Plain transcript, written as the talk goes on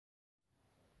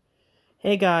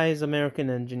Hey guys,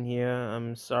 American Engine here.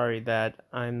 I'm sorry that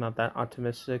I'm not that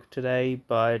optimistic today,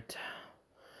 but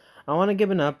I want to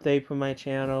give an update for my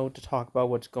channel to talk about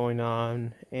what's going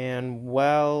on. And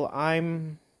well,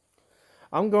 I'm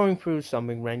going through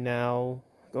something right now,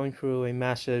 going through a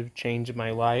massive change in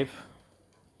my life.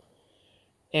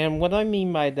 And what I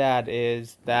mean by that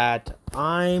is that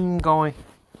I'm trying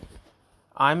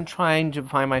to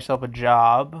find myself a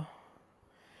job,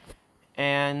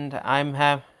 and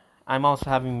I'm also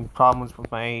having problems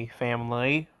with my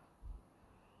family.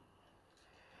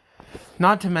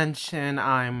 Not to mention,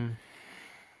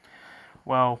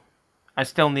 well, I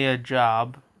still need a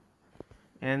job,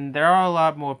 and there are a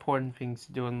lot more important things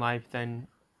to do in life than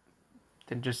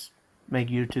just make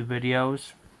YouTube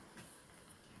videos.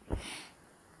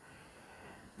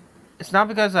 It's not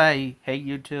because I hate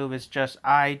YouTube, it's just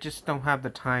I just don't have the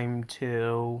time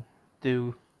to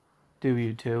do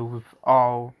YouTube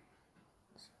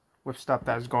with stuff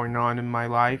that's going on in my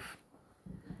life.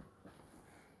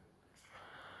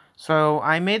 So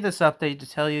I made this update to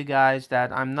tell you guys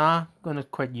that I'm not gonna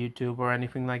quit YouTube or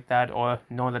anything like that, or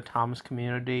nor the Thomas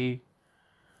community.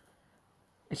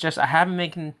 It's just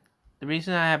the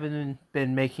reason I haven't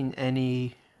been making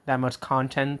any that much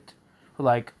content for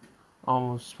like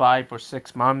almost 5 or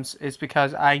 6 months is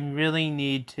because I really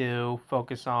need to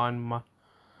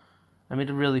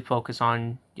really focus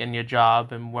on getting a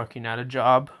job and working at a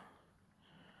job.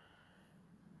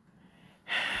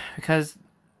 Because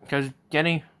because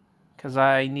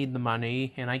I need the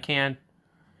money, and I can't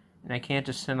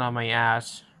just sit on my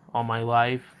ass all my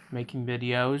life making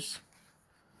videos.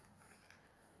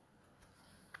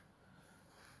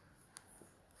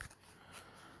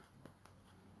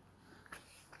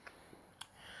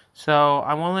 So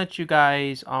I want to let you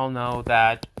guys all know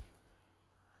that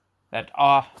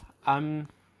I'll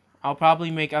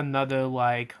probably make another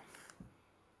like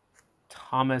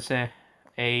Thomas a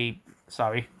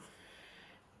sorry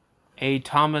a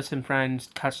Thomas and Friends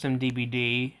custom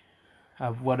DVD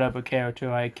of whatever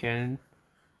character I can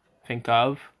think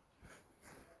of.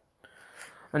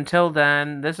 Until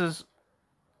then,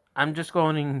 I'm just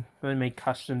going to make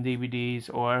custom DVDs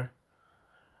or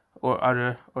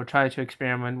try to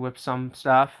experiment with some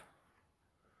stuff.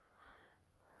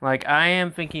 Like, I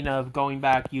am thinking of going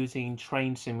back using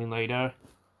Train Simulator.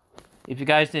 If you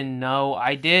guys didn't know,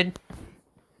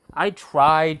 I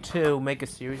tried to make a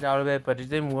series out of it, but it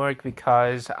didn't work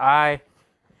because my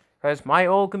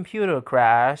old computer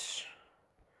crashed.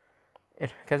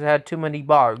 Because it had too many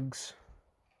bugs.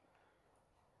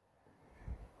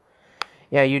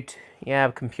 Yeah,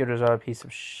 computers are a piece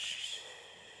of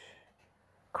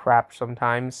crap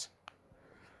sometimes.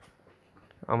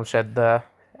 I almost said the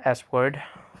S word.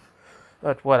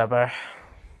 But whatever.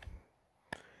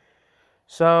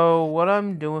 So what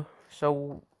I'm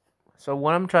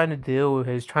trying to do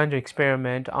is trying to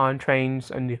experiment on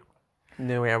Trains a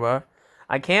new era.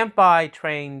 I can't buy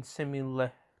Trains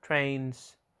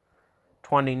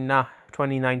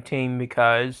 2019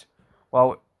 because,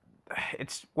 well,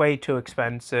 it's way too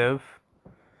expensive.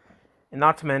 And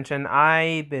not to mention,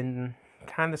 I've been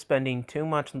kind of spending too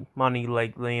much money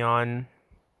lately on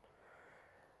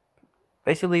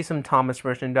basically some Thomas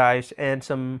merchandise and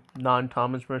some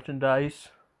non-Thomas merchandise.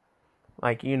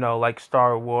 Like, like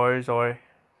Star Wars or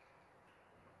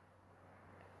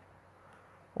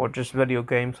just video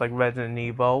games like Resident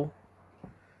Evil.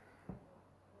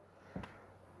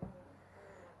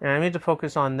 And I need to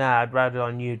focus on that rather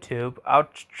than YouTube. I'll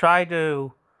try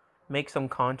to make some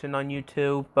content on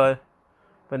YouTube, but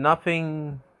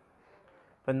nothing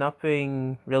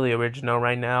really original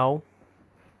right now.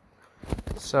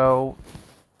 So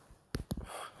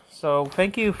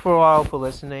thank you for all for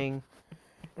listening,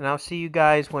 and I'll see you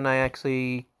guys when I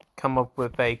actually come up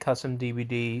with a custom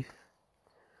DVD.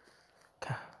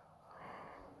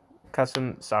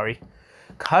 Custom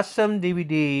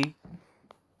DVD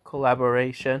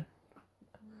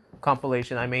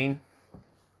compilation, I mean.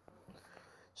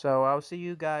 So I'll see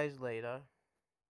you guys later.